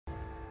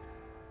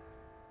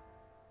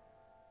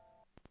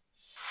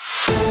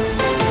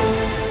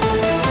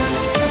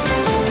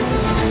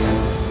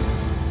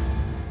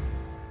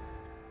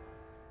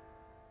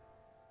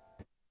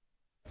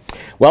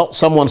Well,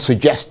 someone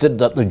suggested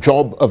that the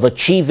job of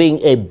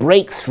achieving a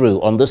breakthrough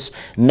on this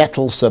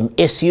nettlesome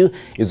issue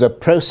is a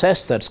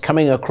process that's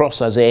coming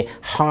across as a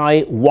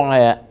high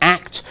wire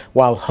act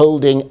while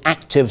holding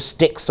active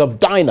sticks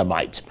of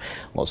dynamite.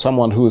 Well,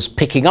 someone who is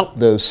picking up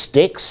those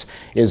sticks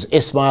is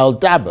Ismail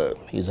Dabo.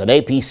 He's an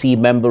APC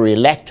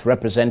member-elect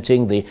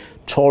representing the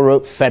Toro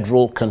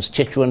Federal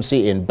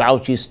Constituency in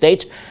Bauchi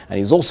State, and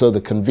he's also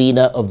the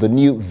convener of the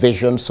New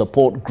Vision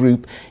Support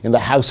Group in the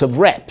House of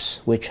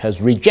Reps, which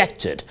has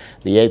rejected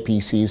the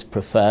APC's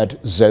preferred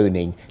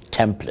zoning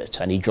template.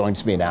 And he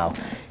joins me now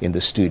in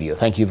the studio.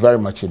 Thank you very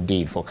much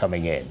indeed for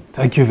coming in.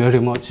 Thank you very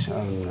much.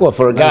 Well,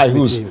 for a guy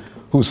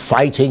who's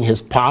fighting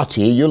his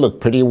party, you look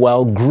pretty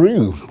well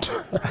groomed.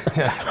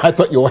 I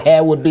thought your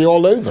hair would be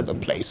all over the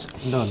place.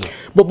 No.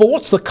 But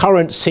what's the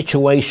current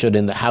situation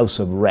in the House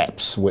of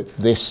Reps with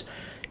this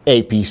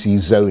APC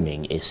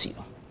zoning issue?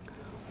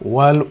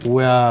 Well,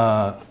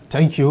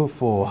 thank you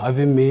for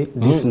having me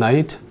this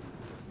night.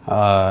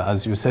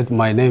 As you said,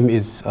 my name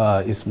is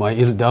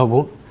Ismail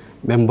Dabo,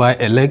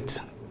 member-elect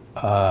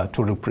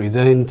to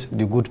represent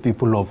the good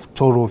people of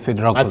Toro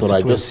Federal Constituency. I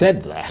thought I just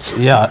said that.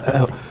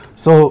 Yeah.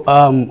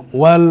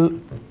 While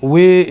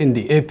we in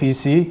the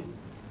APC,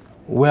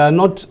 we are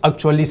not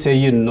actually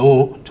saying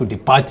no to the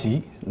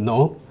party,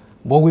 no,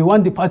 but we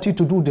want the party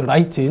to do the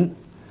right thing,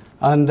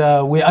 and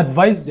we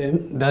advise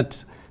them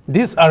that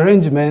this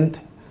arrangement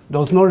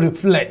does not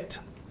reflect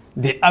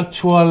the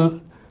actual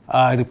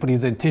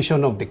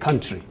representation of the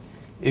country.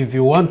 If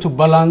you want to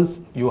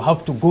balance, you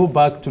have to go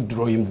back to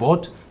drawing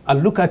board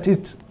and look at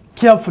it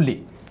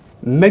carefully.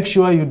 Make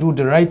sure you do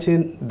the right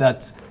thing,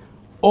 that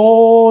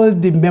all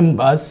the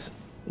members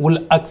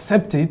will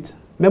accept it.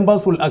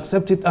 Members will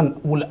accept it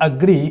and will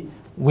agree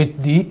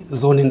with the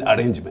zoning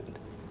arrangement.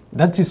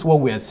 That is what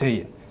we are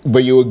saying.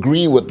 But you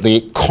agree with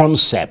the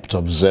concept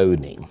of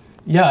zoning?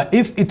 Yeah,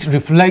 if it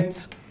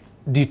reflects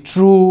the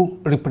true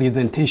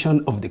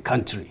representation of the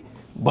country.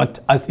 But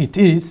as it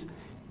is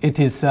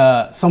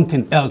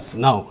something else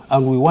now,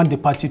 and we want the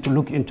party to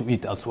look into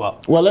it as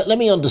well. Well, let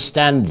me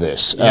understand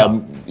this. Yeah.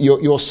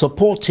 You're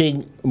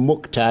supporting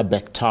Muktar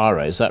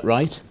Betara, is that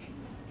right?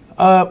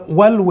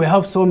 Well, we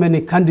have so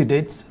many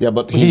candidates. Yeah,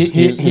 but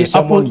he's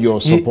someone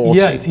you're supporting.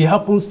 Yes, he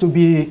happens to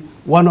be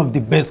one of the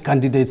best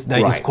candidates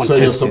that is contested.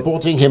 So you're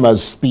supporting him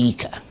as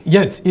Speaker?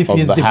 Yes, if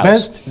he's the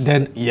best,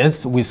 then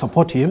yes, we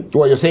support him.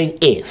 Well, you're saying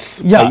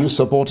if. Yeah. Are you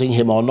supporting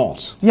him or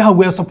not? Yeah,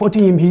 we are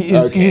supporting him. He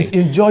is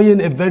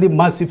enjoying a very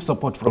massive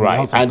support from the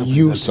House of and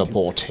Representatives. You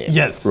support him?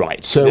 Yes.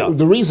 Right. So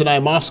the reason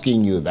I'm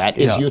asking you that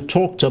is you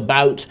talked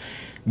about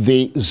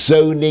the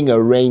zoning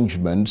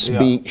arrangements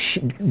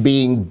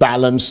being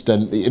balanced,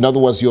 and in other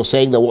words, you're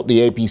saying that what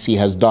the APC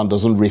has done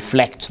doesn't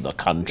reflect the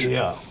country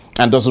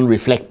and doesn't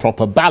reflect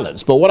proper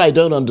balance. But what I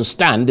don't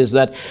understand is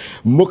that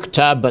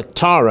Muktar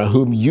Betara,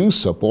 whom you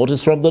support,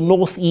 is from the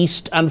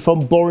northeast and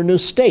from Borno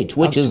State,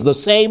 which is the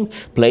same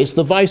place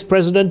the Vice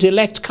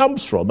President-elect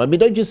comes from. I mean,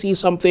 don't you see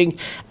something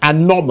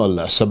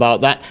anomalous about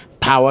that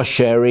power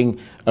sharing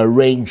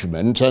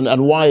arrangement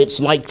and why it's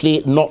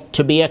likely not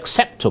to be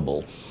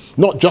acceptable?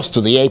 Not just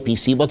to the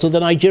APC, but to the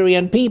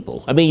Nigerian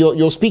people. I mean,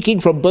 you're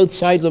speaking from both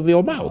sides of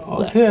your mouth.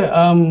 Okay,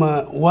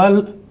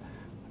 well,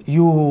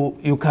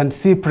 you can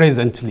see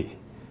presently,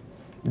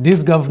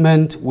 this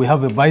government, we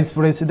have a vice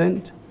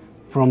president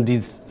from the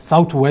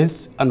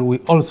southwest, and we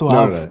also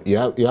have...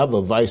 No, you have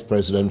a vice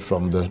president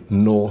from the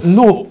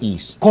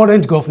northeast.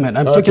 Current government.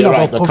 I'm talking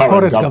about the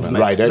current government.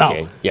 Right,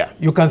 okay, now,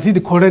 you can see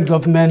the current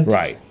government.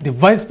 Right. The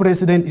vice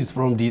president is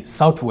from the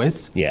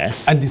southwest.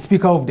 Yes. And the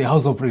Speaker of the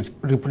House of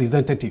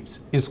Representatives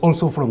is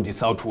also from the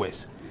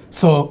southwest.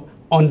 So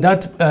on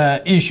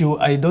that issue,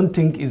 I don't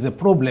think is a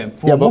problem.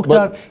 For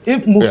Muktar,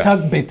 if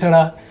Muktar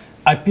Betara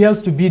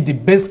appears to be the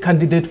best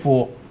candidate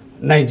for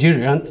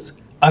Nigerians,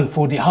 and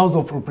for the House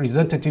of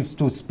Representatives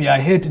to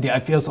spearhead the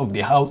affairs of the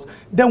House,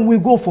 then we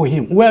go for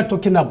him. We are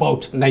talking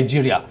about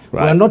Nigeria.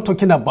 Right. We are not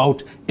talking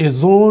about a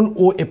zone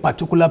or a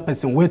particular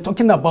person. We're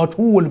talking about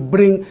who will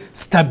bring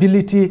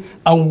stability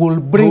and will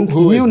bring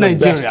new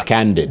Nigeria. The best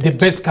candidate. The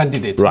best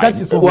candidate. Right.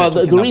 That is what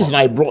the reason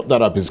I brought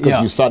that up is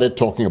because you started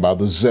talking about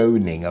the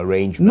zoning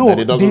arrangement. No,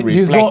 and it doesn't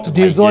reflect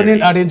the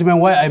zoning arrangement,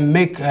 why I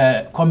make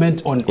a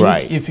comment on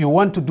it, if you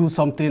want to do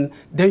something,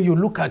 then you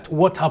look at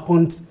what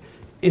happened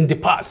in the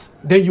past,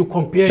 then you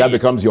compare that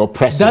becomes your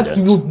precedent.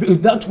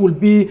 That will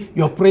be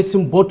your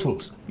pressing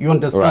bottles, you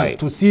understand,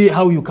 to see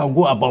how you can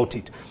go about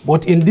it.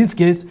 But in this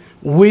case,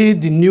 we,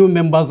 the new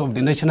members of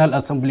the National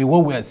Assembly,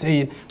 what we are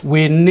saying,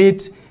 we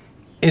need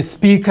a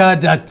speaker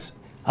that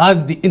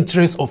has the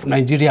interest of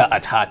Nigeria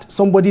at heart.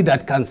 Somebody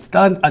that can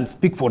stand and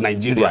speak for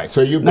Nigeria. Right,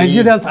 so you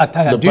believe Nigerians are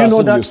tired. The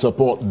person you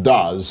support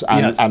does,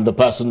 and the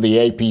person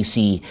the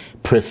APC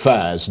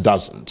prefers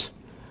doesn't?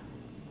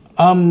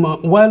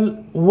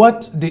 Well,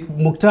 what the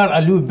Muktar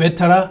Aliyu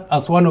Betara,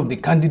 as one of the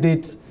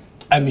candidates,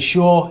 I'm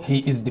sure he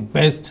is the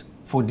best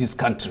for this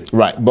country.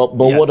 Right, but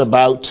yes. What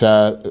about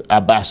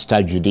Abbas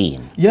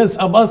Tajuddin? Yes,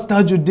 Abbas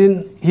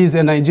Tajuddin, he's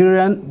a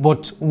Nigerian,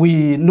 but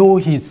we know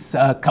his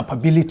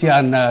capability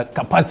and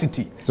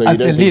capacity so as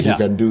you don't a think leader. He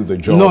can do the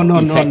job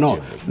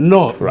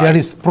No, right. There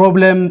is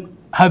problem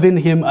having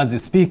him as a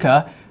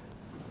speaker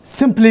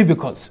simply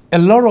because a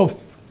lot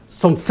of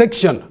some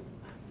section,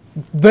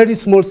 very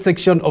small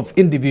section of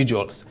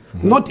individuals,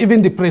 not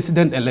even the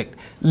president-elect.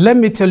 Let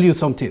me tell you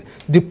something.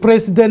 The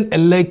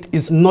president-elect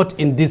is not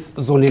in this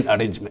zoning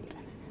arrangement.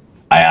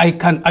 I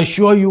can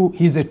assure you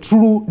he's a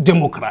true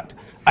Democrat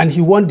and he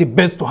wants the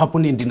best to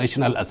happen in the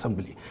National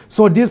Assembly.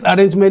 So this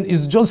arrangement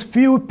is just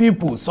few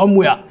people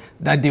somewhere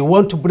that they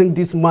want to bring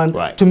this man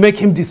to make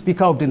him the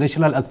Speaker of the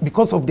National Assembly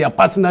because of their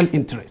personal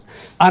interest.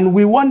 And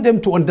we want them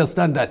to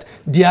understand that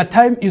their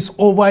time is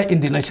over in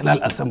the National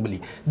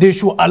Assembly. They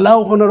should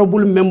allow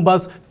honorable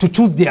members to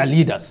choose their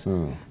leaders.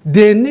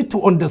 They need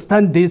to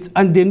understand this,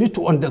 and they need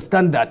to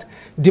understand that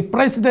the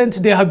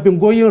president, they have been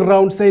going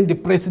around saying the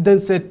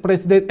president said,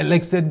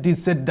 president-elect said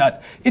this, said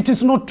that. It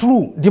is not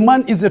true. The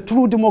man is a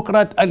true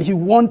Democrat and he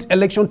wants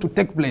election to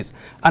take place.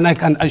 And I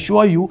can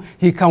assure you,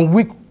 he can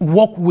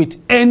work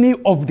with any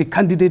of the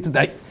candidates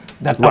that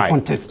are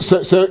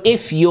contesting. So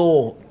if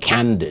your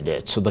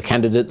candidate, so the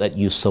candidate that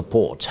you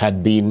support,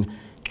 had been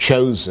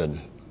chosen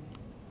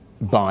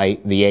by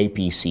the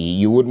APC,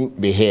 you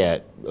wouldn't be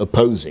here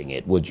opposing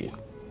it, would you?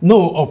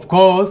 No, of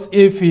course.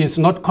 If he is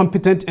not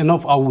competent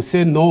enough, I will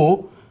say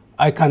no.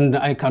 I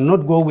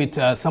cannot go with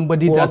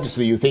somebody that...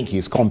 obviously you think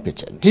he's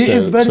competent. He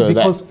is very,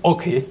 because,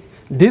 okay,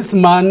 this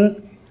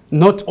man,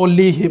 not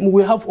only him,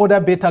 we have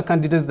other better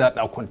candidates that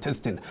are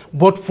contesting.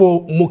 But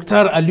for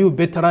Muktar Aliyu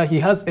Betara, he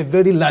has a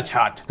very large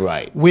heart.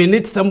 Right. We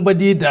need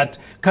somebody that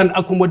can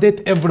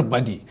accommodate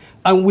everybody.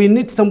 And we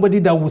need somebody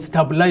that will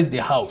stabilize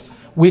the house.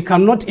 We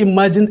cannot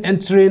imagine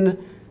entering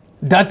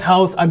that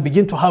house and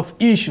begin to have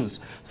issues.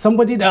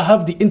 Somebody that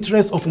have the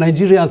interests of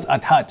Nigerians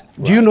at heart.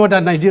 Right. Do you know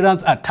that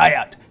Nigerians are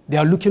tired? They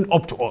are looking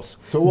up to us.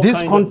 So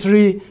this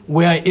country,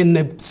 we are in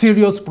a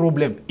serious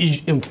problem.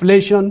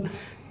 Inflation,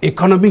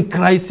 economic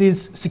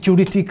crisis,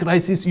 security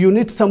crisis. You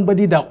need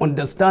somebody that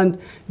understands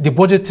the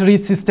budgetary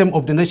system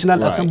of the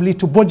National Assembly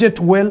to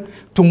budget well,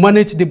 to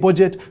manage the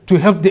budget, to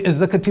help the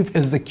executive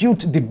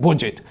execute the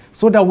budget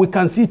so that we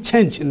can see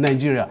change in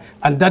Nigeria.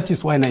 And that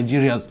is why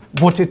Nigerians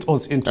voted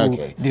us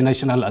into the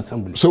National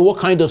Assembly. So what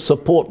kind of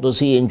support does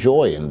he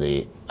enjoy in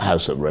the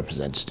House of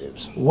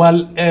Representatives?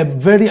 Well,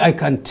 I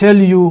can tell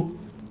you,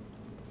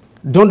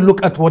 don't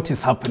look at what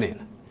is happening.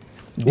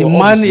 The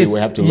man is, we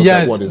have to look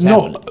at what is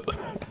happening.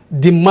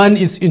 The man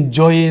is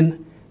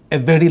enjoying a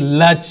very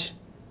large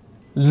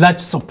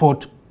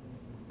support,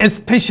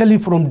 especially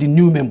from the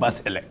new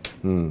members elect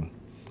in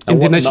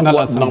the National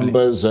Assembly. What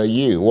numbers are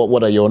you?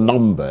 What are your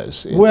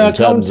numbers? We are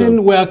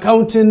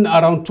counting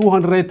around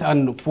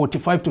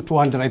 245 to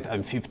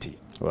 250.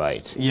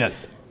 Right.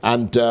 Yes.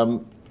 And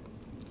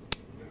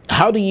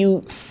how do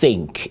you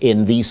think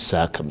in these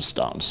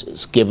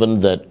circumstances, given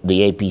that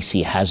the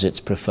APC has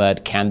its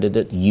preferred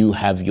candidate, you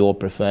have your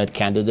preferred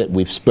candidate,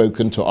 we've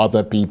spoken to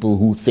other people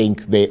who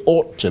think they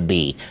ought to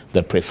be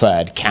the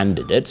preferred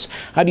candidates,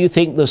 how do you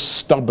think the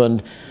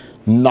stubborn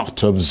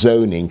nut of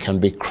zoning can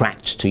be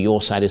cracked to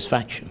your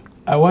satisfaction?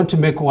 I want to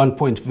make one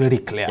point very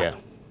clear. Yeah.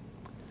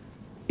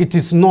 It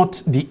is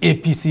not the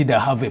APC that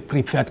have a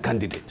preferred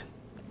candidate.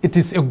 It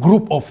is a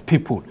group of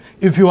people.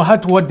 If you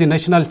heard what the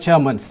national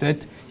chairman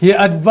said, he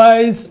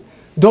advised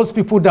those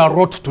people that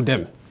wrote to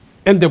them,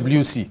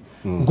 NWC,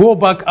 go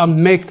back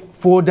and make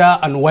further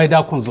and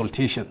wider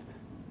consultation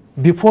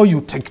before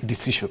you take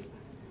decision.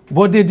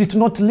 But they did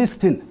not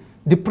listen.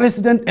 The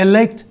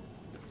president-elect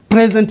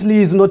presently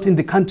is not in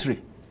the country.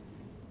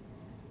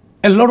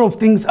 A lot of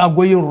things are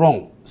going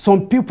wrong.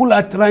 Some people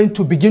are trying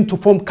to begin to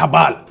form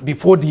cabal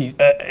before the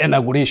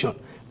inauguration.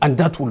 And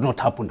that will not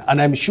happen.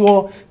 And I'm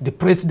sure the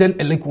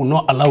president-elect will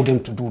not allow them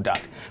to do that.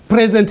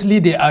 Presently,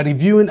 they are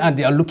reviewing and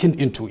they are looking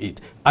into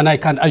it. And I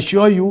can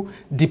assure you,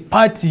 the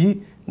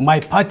party, my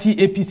party,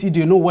 APC,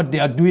 they know what they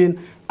are doing.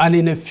 And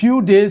in a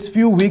few days,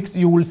 few weeks,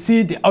 you will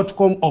see the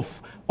outcome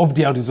of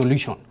their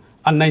resolution.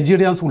 And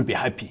Nigerians will be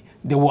happy.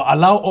 They will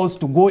allow us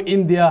to go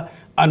in there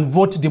and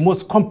vote the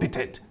most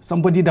competent,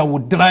 somebody that will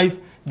drive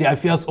the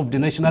affairs of the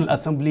National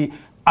Assembly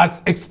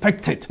as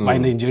expected by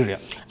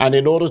Nigerians. And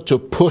in order to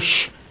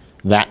push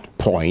that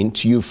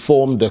point, you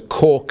formed a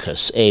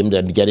caucus aimed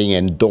at getting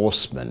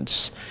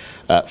endorsements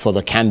for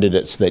the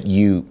candidates that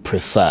you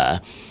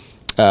prefer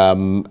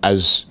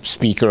as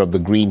Speaker of the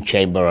Green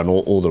Chamber and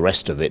all the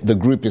rest of it. The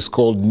group is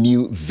called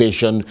New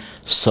Vision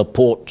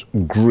Support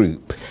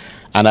Group,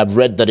 and I've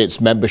read that its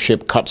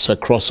membership cuts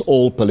across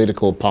all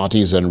political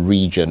parties and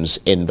regions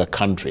in the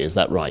country. Is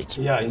that right?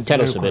 Yeah, it's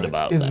Tell us a bit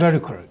about that. It's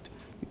very correct.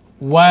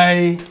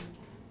 Why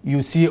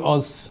you see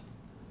us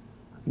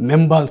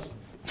members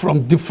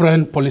from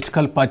different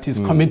political parties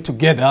coming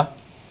together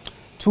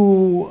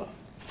to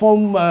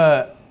form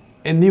a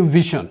new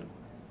vision,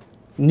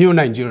 new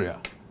Nigeria,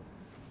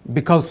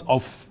 because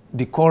of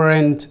the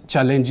current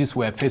challenges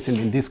we're facing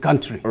in this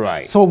country.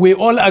 Right. So we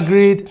all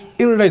agreed,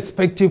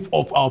 irrespective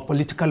of our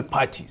political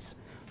parties,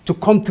 to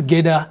come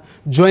together,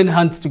 join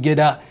hands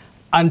together,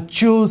 and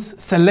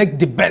select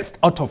the best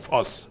out of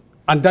us.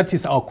 And that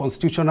is our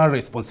constitutional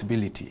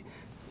responsibility.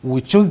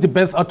 We choose the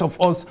best out of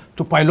us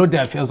to pilot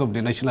the affairs of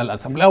the National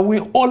Assembly. And we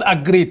all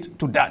agreed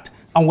to that,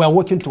 and we are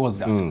working towards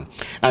that.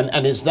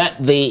 And is that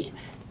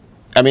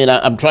I mean,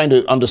 I'm trying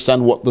to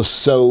understand what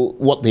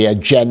the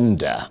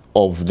agenda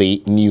of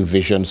the New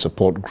Vision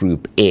Support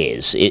Group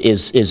is.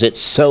 Is its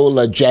sole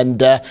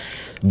agenda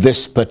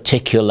this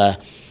particular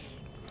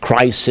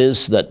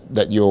crisis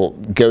that you're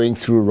going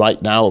through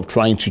right now of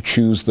trying to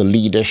choose the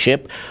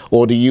leadership,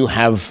 or do you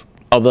have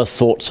other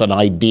thoughts and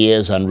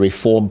ideas and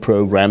reform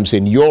programs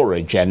in your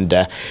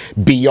agenda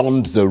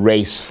beyond the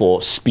race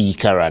for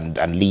speaker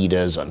and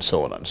leaders and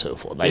so on and so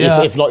forth?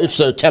 Yeah. If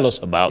so, tell us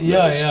about those.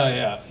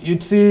 Yeah.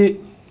 You'd see,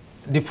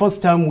 the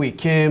first time we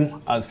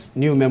came as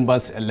new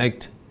members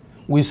elect,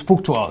 we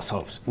spoke to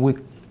ourselves.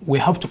 We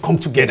have to come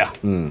together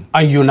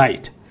and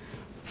unite.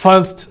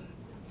 First,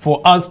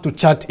 for us to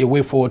chart a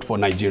way forward for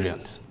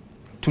Nigerians,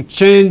 to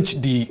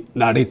change the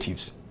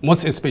narratives,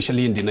 most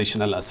especially in the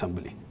National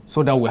Assembly,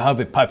 so that we have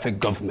a perfect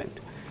government.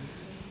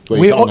 Well,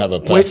 we don't have a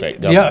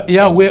perfect government.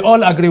 Yeah, we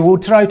all agree. We'll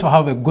try to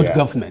have a good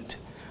government.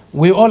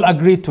 We all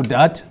agree to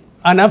that.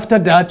 And after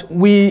that,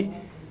 we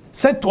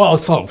said to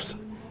ourselves,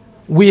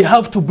 we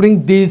have to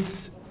bring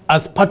this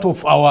as part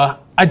of our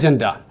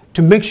agenda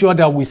to make sure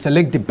that we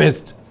select the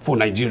best for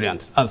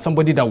Nigerians and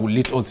somebody that will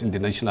lead us in the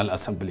National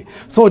Assembly.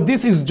 So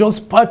this is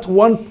just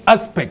one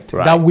aspect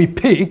that we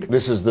pick.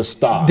 This is the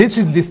start. This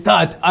is the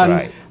start.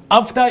 And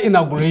after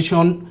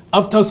inauguration,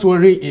 after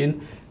swearing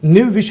in,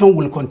 New Vision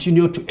will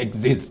continue to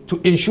exist to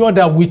ensure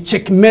that we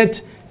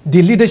checkmate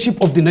the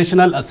leadership of the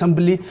National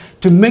Assembly,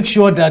 to make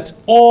sure that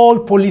all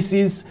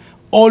policies,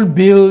 all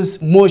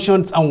bills,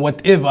 motions, and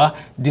whatever,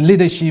 the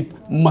leadership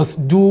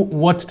must do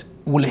what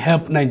will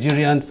help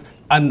Nigerians,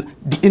 and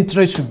the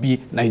interest should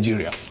be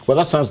Nigeria. Well,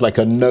 that sounds like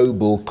a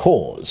noble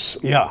cause.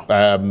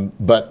 Yeah.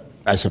 But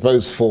I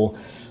suppose for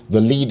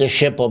the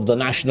leadership of the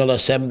National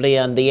Assembly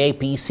and the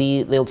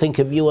APC, they'll think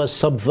of you as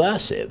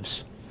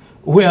subversives.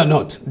 We are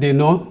not. They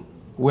know.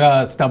 We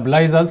are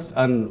stabilizers,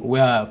 and we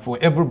are for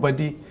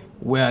everybody.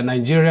 We are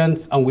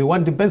Nigerians, and we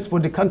want the best for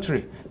the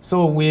country.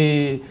 So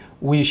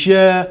we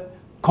share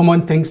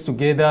common things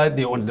together.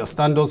 They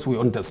understand us, we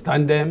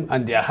understand them,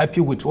 and they are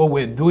happy with what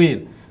we're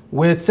doing.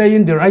 We're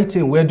saying the right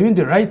thing, we're doing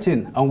the right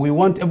thing, and we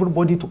want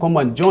everybody to come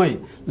and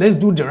join. Let's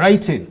do the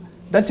right thing.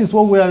 That is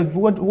what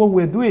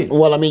we're doing.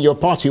 Well, I mean, your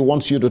party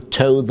wants you to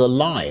toe the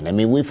line. I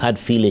mean, we've had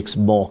Felix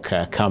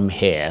Morka come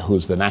here,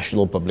 who's the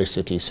National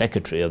Publicity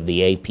Secretary of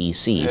the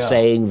APC,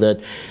 saying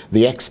that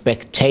the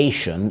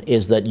expectation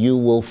is that you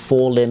will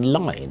fall in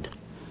line.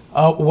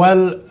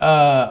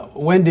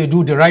 When they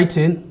do the right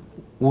thing,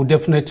 we'll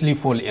definitely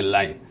fall in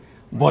line.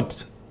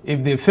 But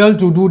if they fail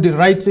to do the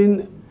right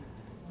thing,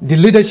 the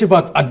leadership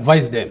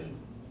advised them,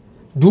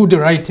 do the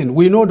right thing.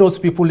 We know those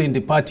people in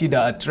the party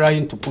that are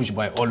trying to push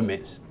by all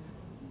means.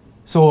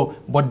 So,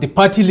 but the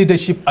party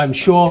leadership, I'm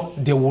sure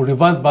they will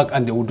reverse back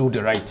and they will do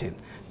the right thing.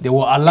 They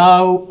will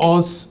allow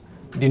us,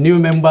 the new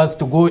members,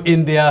 to go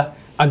in there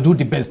and do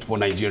the best for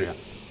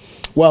Nigerians.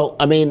 Well,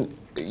 I mean,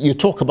 you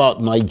talk about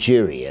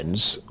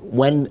Nigerians.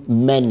 When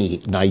many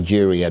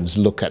Nigerians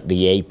look at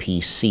the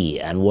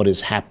APC and what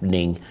is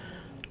happening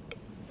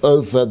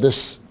over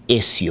this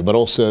issue, but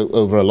also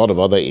over a lot of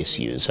other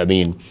issues, I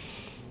mean,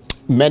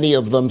 many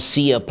of them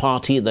see a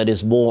party that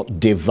is more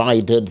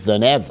divided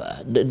than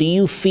ever. Do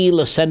you feel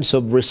a sense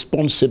of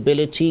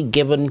responsibility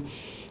given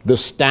the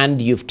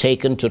stand you've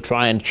taken to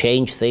try and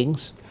change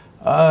things?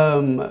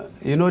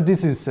 You know,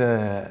 this is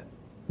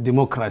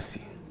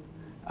democracy.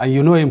 And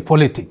you know, in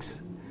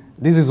politics,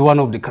 this is one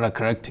of the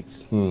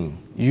characteristics.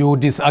 You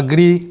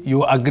disagree,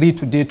 you agree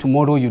today,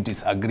 tomorrow you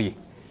disagree.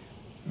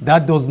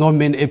 That does not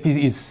mean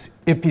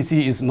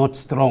APC is not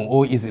strong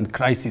or is in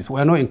crisis.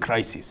 We're not in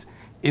crisis.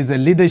 It's a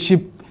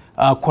leadership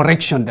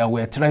correction that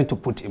we're trying to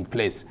put in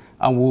place.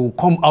 And we'll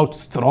come out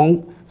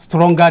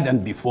stronger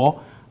than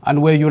before.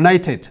 And we're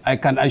united. I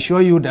can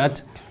assure you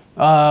that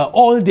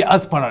all the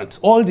aspirants,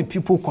 all the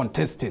people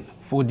contesting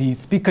for the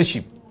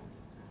speakership,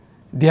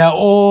 they are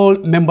all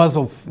members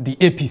of the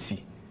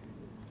APC.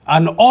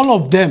 And all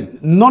of them,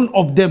 none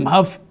of them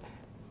have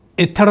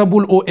a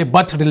terrible or a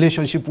bad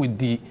relationship with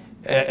the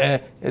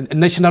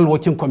National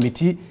Working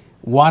Committee,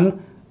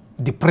 1,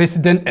 the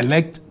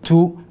president-elect,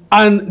 2,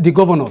 and the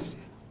governors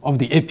of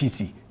the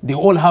APC. They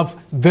all have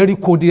very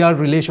cordial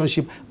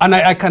relationship. And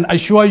I can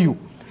assure you,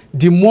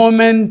 the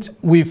moment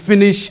we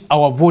finish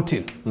our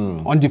voting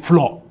on the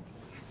floor,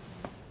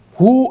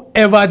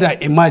 whoever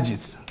that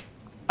emerges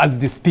as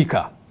the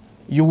speaker,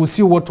 you will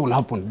see what will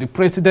happen. The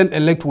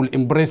president-elect will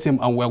embrace him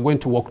and we're going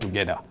to work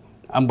together.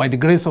 And by the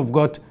grace of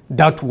God,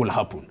 that will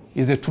happen.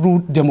 He's a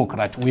true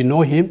Democrat. We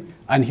know him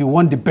and he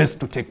wants the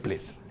best to take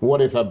place.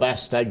 What if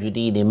Abbas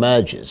Tajuddin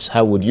emerges?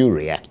 How would you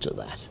react to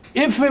that?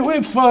 If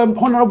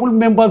honorable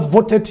members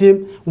voted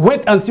him,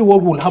 wait and see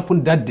what will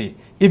happen that day.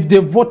 If they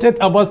voted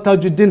Abbas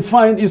Tajuddin,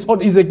 fine,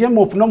 it's a game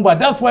of number.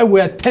 That's why we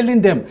are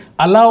telling them,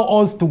 allow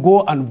us to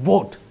go and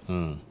vote.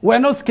 We're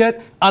not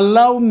scared.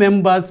 Allow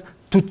members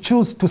to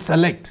choose to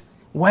select,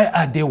 why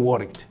are they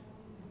worried?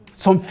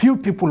 Some few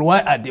people,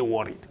 why are they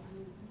worried?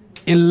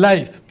 In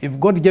life, if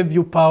God gave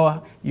you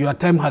power, your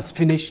time has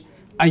finished,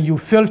 and you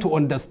fail to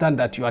understand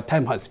that your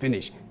time has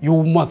finished,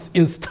 you must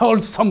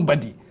install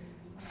somebody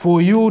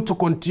for you to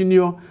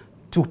continue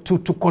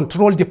to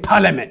control the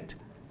parliament,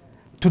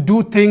 to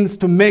do things,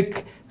 to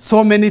make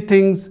so many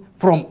things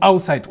from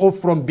outside or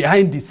from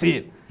behind the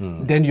scene.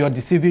 Then you are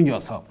deceiving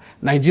yourself.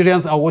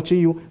 Nigerians are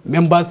watching you,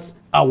 members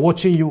are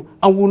watching you,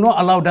 and will not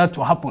allow that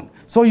to happen.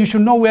 So you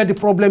should know where the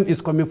problem is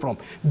coming from.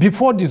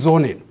 Before the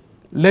zoning,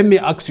 let me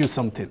ask you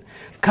something.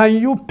 Can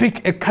you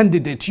pick a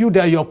candidate, you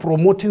that you're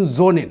promoting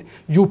zoning,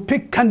 you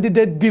pick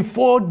candidate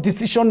before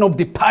decision of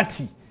the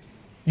party.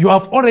 You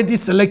have already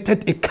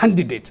selected a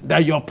candidate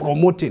that you are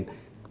promoting.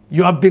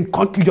 You have been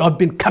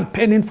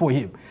campaigning for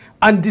him.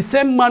 And the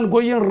same man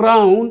going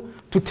around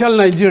to tell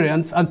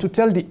Nigerians and to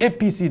tell the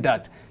APC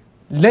that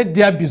let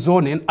there be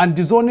zoning, and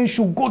the zoning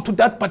should go to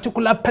that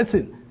particular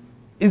person.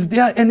 Is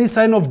there any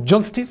sign of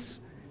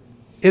justice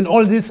in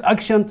all these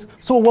actions?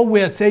 So what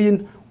we are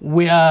saying,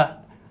 we are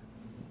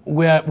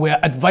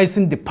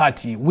advising the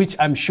party, which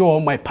I'm sure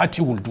my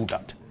party will do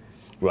that,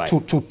 right,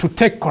 to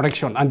take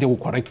correction, and they will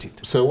correct it.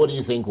 So what do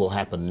you think will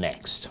happen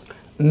next?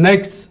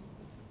 Next,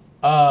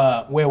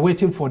 we're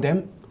waiting for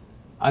them,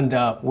 and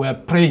we're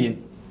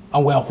praying,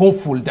 and we're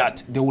hopeful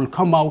that they will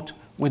come out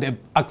with an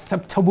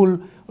acceptable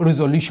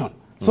resolution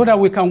so that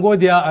we can go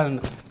there and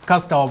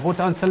cast our vote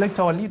and select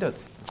our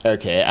leaders.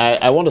 Okay,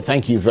 I want to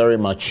thank you very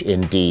much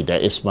indeed,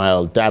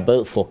 Ismail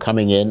Dabo, for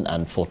coming in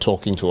and for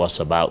talking to us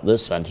about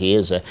this. And he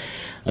is an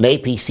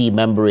APC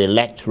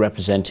member-elect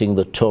representing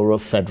the Toro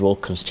Federal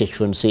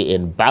constituency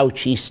in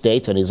Bauchi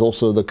State, and is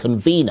also the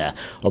convener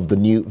of the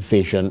New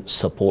Vision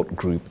Support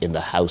Group in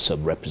the House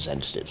of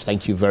Representatives.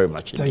 Thank you very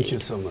much indeed. Thank you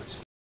so much.